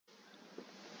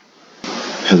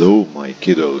Hello my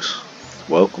kiddos,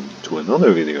 welcome to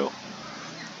another video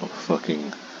of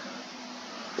fucking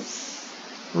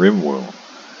RimWorld.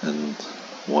 And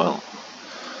well,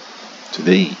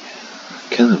 today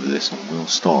cannibalism will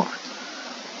start.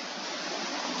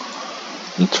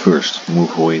 Let's first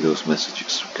move away those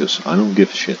messages, because I don't give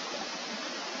a shit.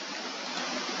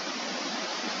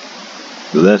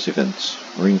 The last events,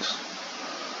 rings,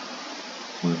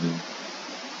 women.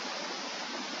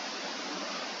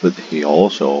 But he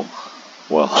also,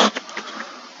 well,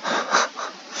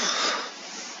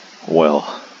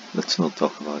 let's not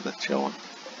talk about that, shall we?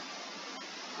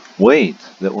 Wait,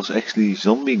 that was actually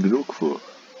zombie Groekvoer.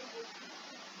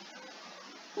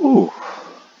 Ooh,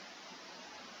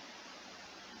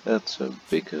 that's a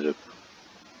big rip.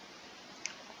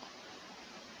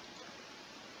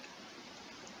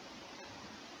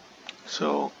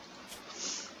 So,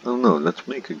 I don't know, let's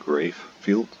make a grave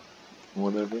field,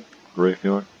 whatever,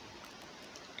 graveyard.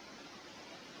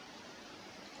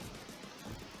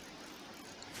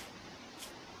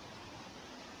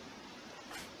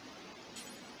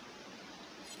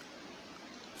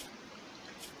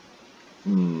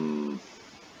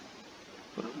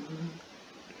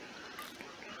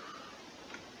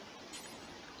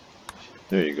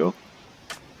 There you go.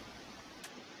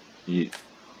 Yeah.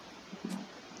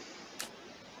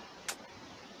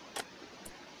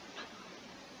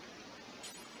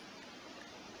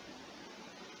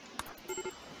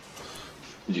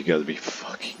 You gotta be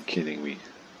fucking kidding me.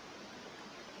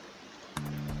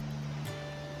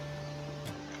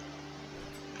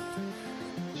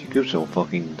 She keeps on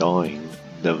fucking dying,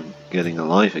 then getting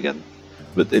alive again.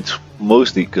 But it's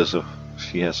mostly because of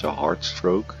she has a heart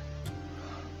stroke.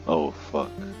 Oh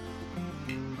fuck.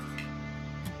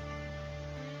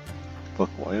 Fuck,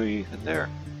 why are you even there?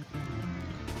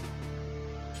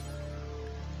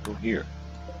 Go here.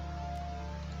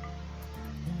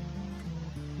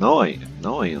 Now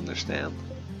I understand.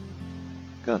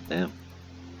 God damn.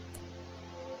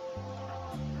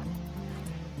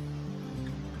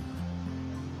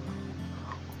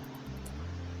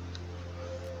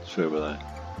 Sorry about that.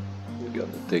 We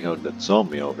gotta take out that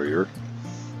zombie over here.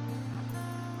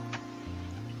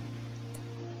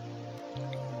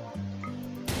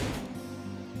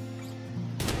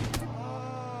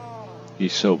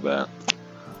 He's so bad.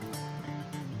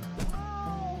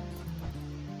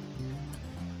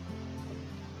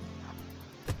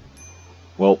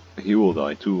 Well, he will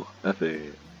die too.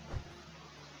 F.A.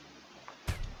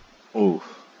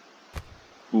 Oof.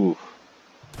 Oof.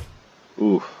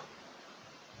 Oof.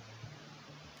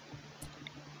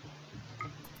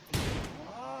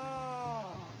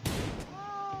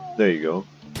 There you go.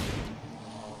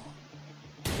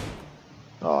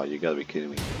 Oh, you gotta be kidding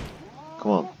me.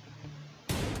 Come on.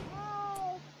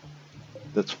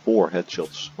 That's 4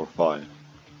 headshots or 5.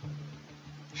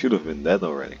 Should have been dead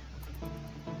already.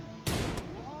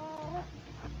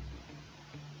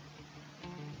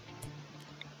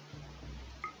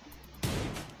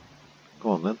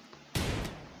 Come on, man.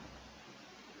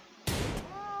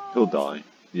 He'll die.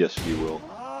 Yes, he will.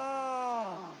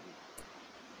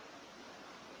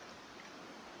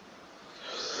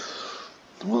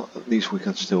 Well, at least we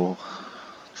can still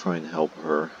try and help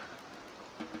her.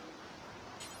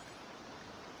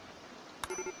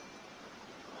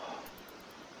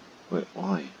 Wait,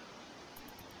 why?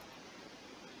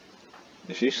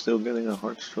 Is she still getting a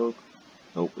heart stroke?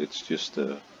 Nope, it's just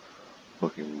a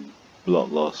fucking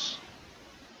blood loss.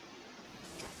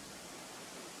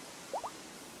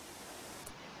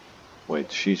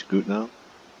 Wait, she's good now?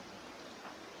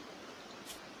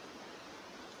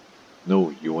 No,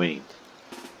 you ain't.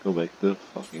 Go back to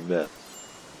fucking bed.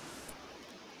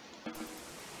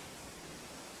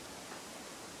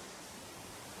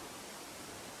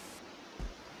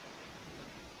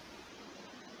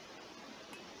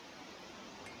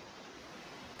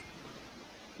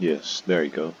 Yes, there you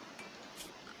go.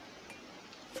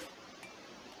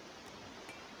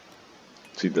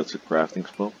 See, that's a crafting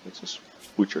spot. It's a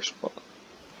butcher spot.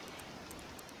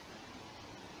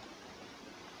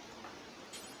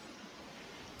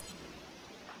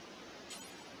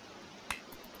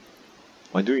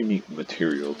 Why do you need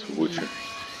material to butcher?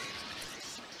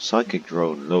 Psychic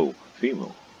drone low,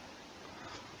 female.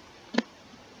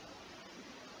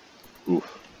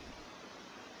 Oof.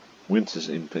 Wins is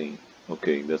in pain.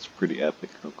 Okay, that's pretty epic,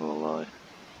 not gonna lie.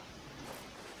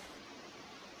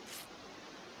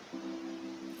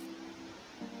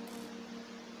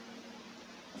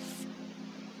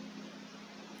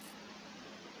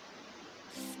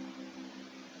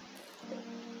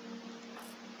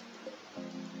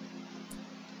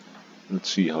 Let's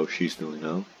see how she's doing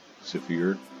now.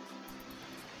 Severe.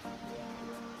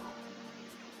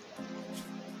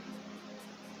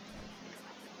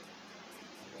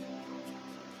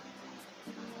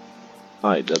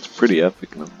 Alright, that's pretty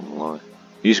epic, not gonna lie.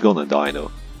 He's gonna die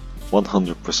though.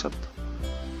 100%.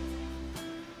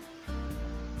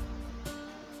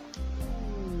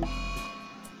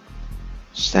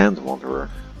 Sand Wanderer.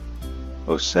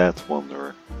 Oh, Sad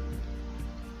Wanderer.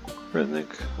 Redneck.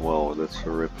 Well, that's a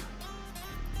rip.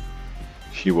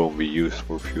 She won't be used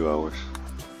for a few hours.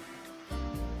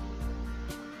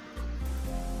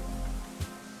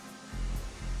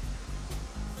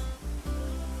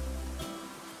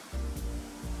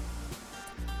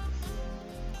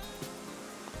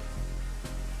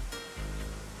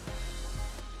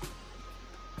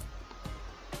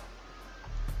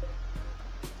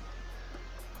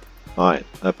 Alright,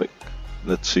 epic.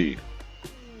 Let's see.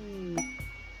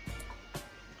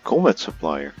 Combat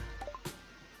supplier.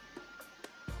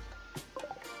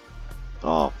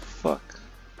 Oh fuck.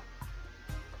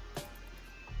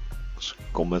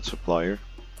 Combat supplier.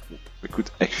 We could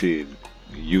actually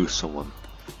use someone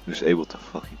who's able to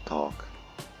fucking talk.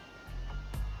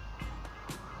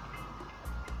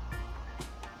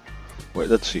 Wait,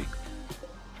 let's see.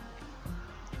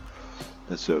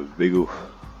 That's a big oof.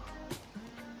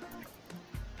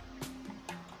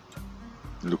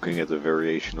 Looking at the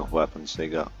variation of weapons they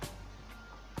got.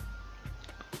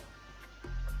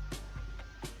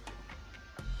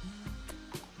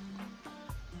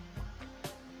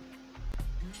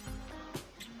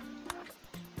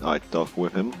 I talk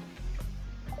with him.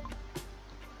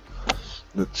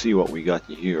 Let's see what we got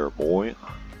here, boy.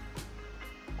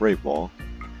 Great ball.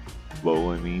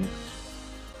 Bow, I mean.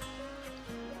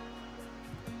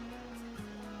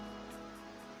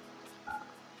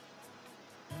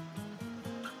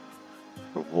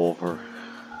 Revolver.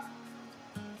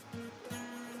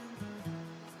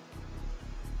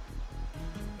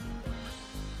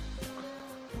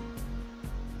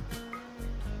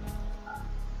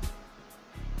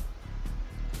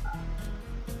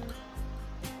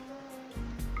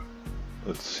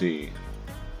 Let's see.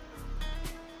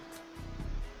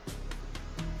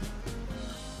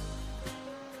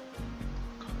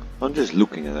 I'm just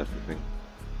looking at everything.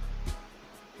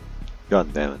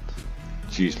 God damn it.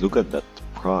 Jeez, look at that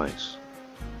price.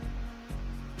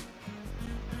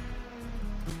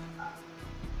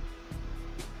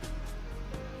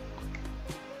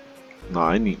 No,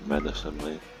 I need medicine,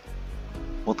 man.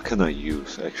 What can I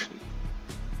use, actually?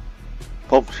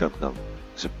 Pump shotgun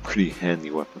is a pretty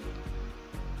handy weapon.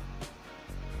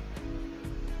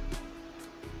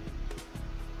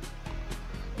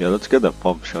 Yeah, let's get that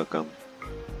pump shotgun.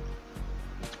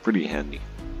 It's pretty handy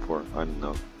for, I don't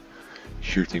know,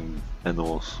 shooting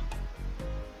animals.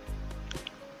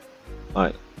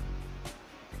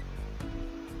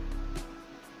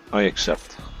 I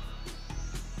accept.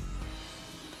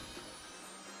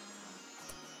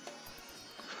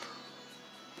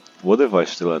 What if I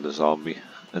still had a zombie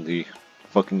and he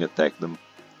fucking attacked them?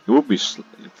 He would be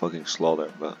fucking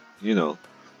slaughtered, but you know,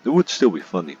 it would still be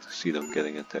funny to see them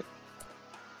getting attacked.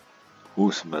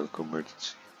 Who's a medical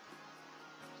emergency?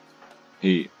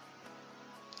 He.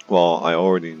 Well, I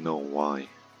already know why.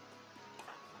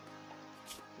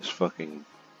 This fucking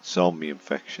zombie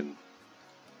infection.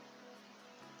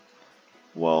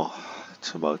 Well,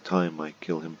 it's about time I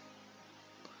kill him.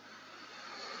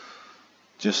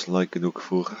 Just like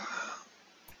Nookvoer.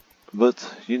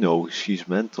 But, you know, she's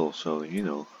mental, so, you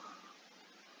know.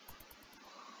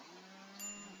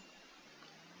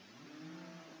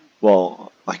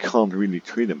 Well, I can't really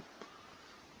treat him.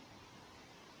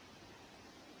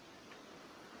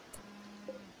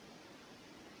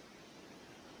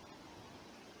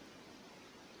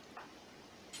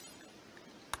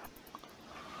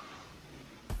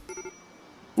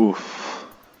 Oof.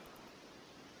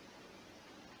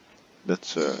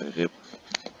 That's a rip.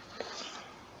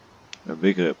 A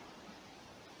big rip.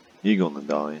 He gonna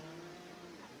die.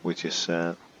 Which is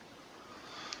sad.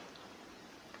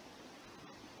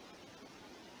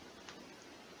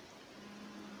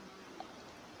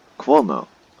 Come on now.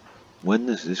 When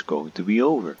is this going to be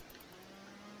over?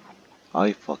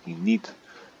 I fucking need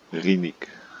Rinik.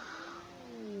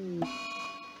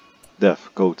 Death,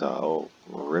 Kota, oh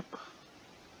rip.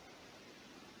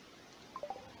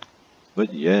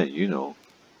 But yeah, you know.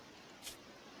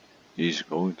 He's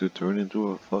going to turn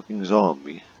into a fucking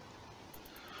zombie.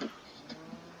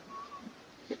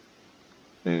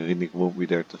 And Rinik won't be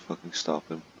there to fucking stop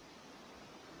him.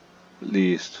 At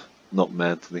least, not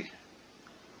mentally.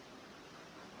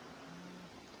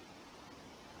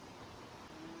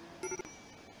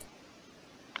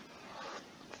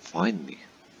 Finally.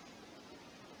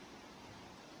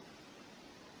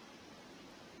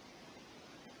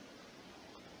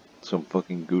 Some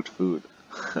fucking good food.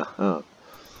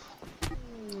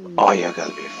 Oh, you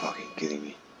gotta be fucking kidding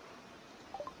me.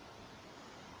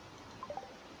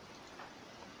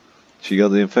 She got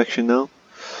the infection now?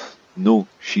 No,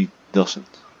 she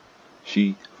doesn't.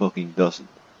 She fucking doesn't.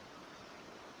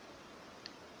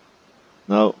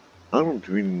 Now, I don't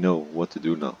really know what to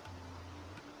do now.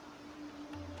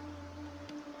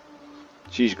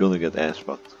 She's gonna get ass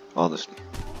fucked, honestly.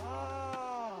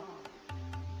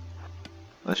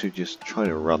 I should just try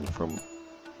to run from,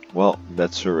 well,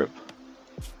 that syrup.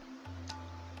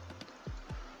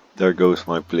 There goes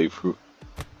my playthrough.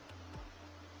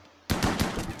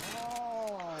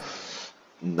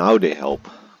 Now they help.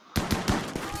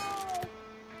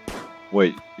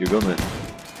 Wait, you're gonna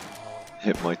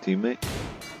hit my teammate?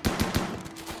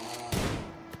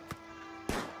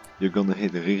 You're gonna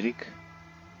hit Ririk?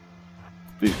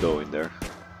 Please go in there.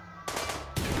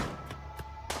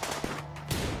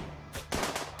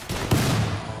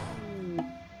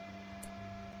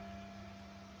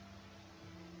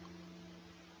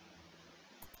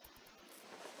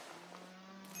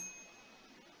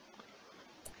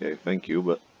 Okay, thank you,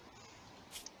 but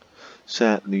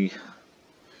sadly,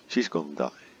 she's gonna die.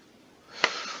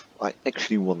 I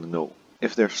actually want to know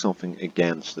if there's something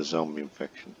against the zombie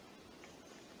infection.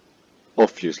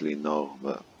 Obviously no,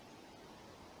 but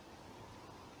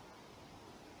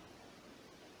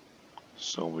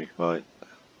zombie fight.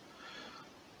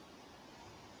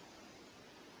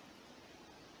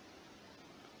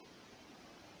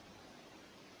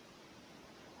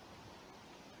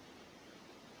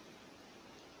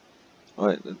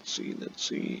 Alright, let's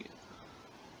see.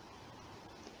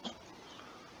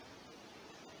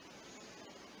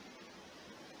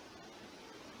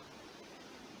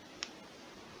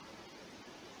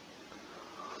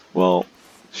 Well,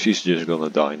 she's just gonna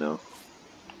die now.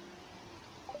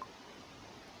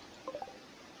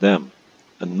 Damn,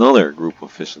 another group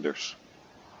of visitors.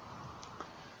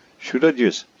 Should I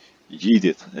just yeet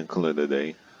it and call it a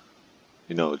day?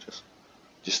 You know,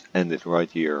 just end it right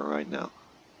here, right now.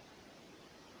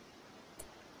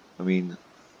 I mean,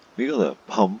 we got a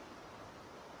pump.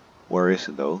 Where is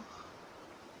it though?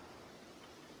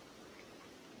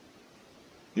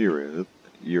 Here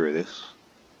it is.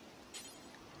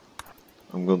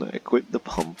 I'm gonna equip the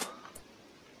pump.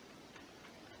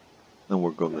 And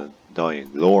we're gonna die a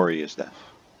glorious death.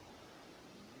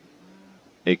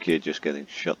 aka just getting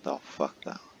shut the fuck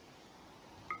down.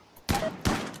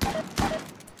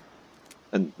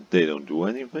 And they don't do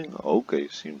anything? Okay,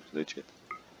 seems legit.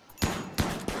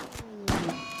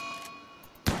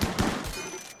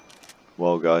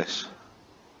 Well guys,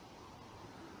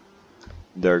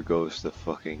 there goes the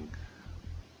fucking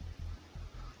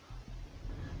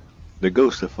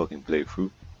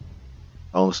playthrough.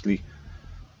 Honestly,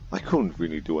 I couldn't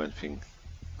really do anything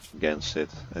against it.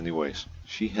 Anyways,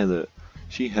 she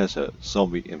has a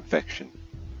zombie infection.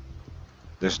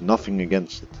 There's nothing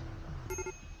against it.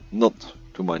 Not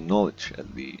to my knowledge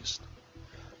at least.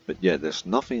 But yeah, there's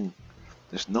nothing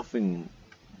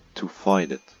to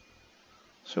fight it.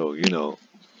 So, you know,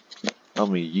 I'm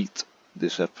gonna yeet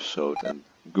this episode and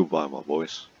goodbye my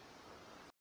boys.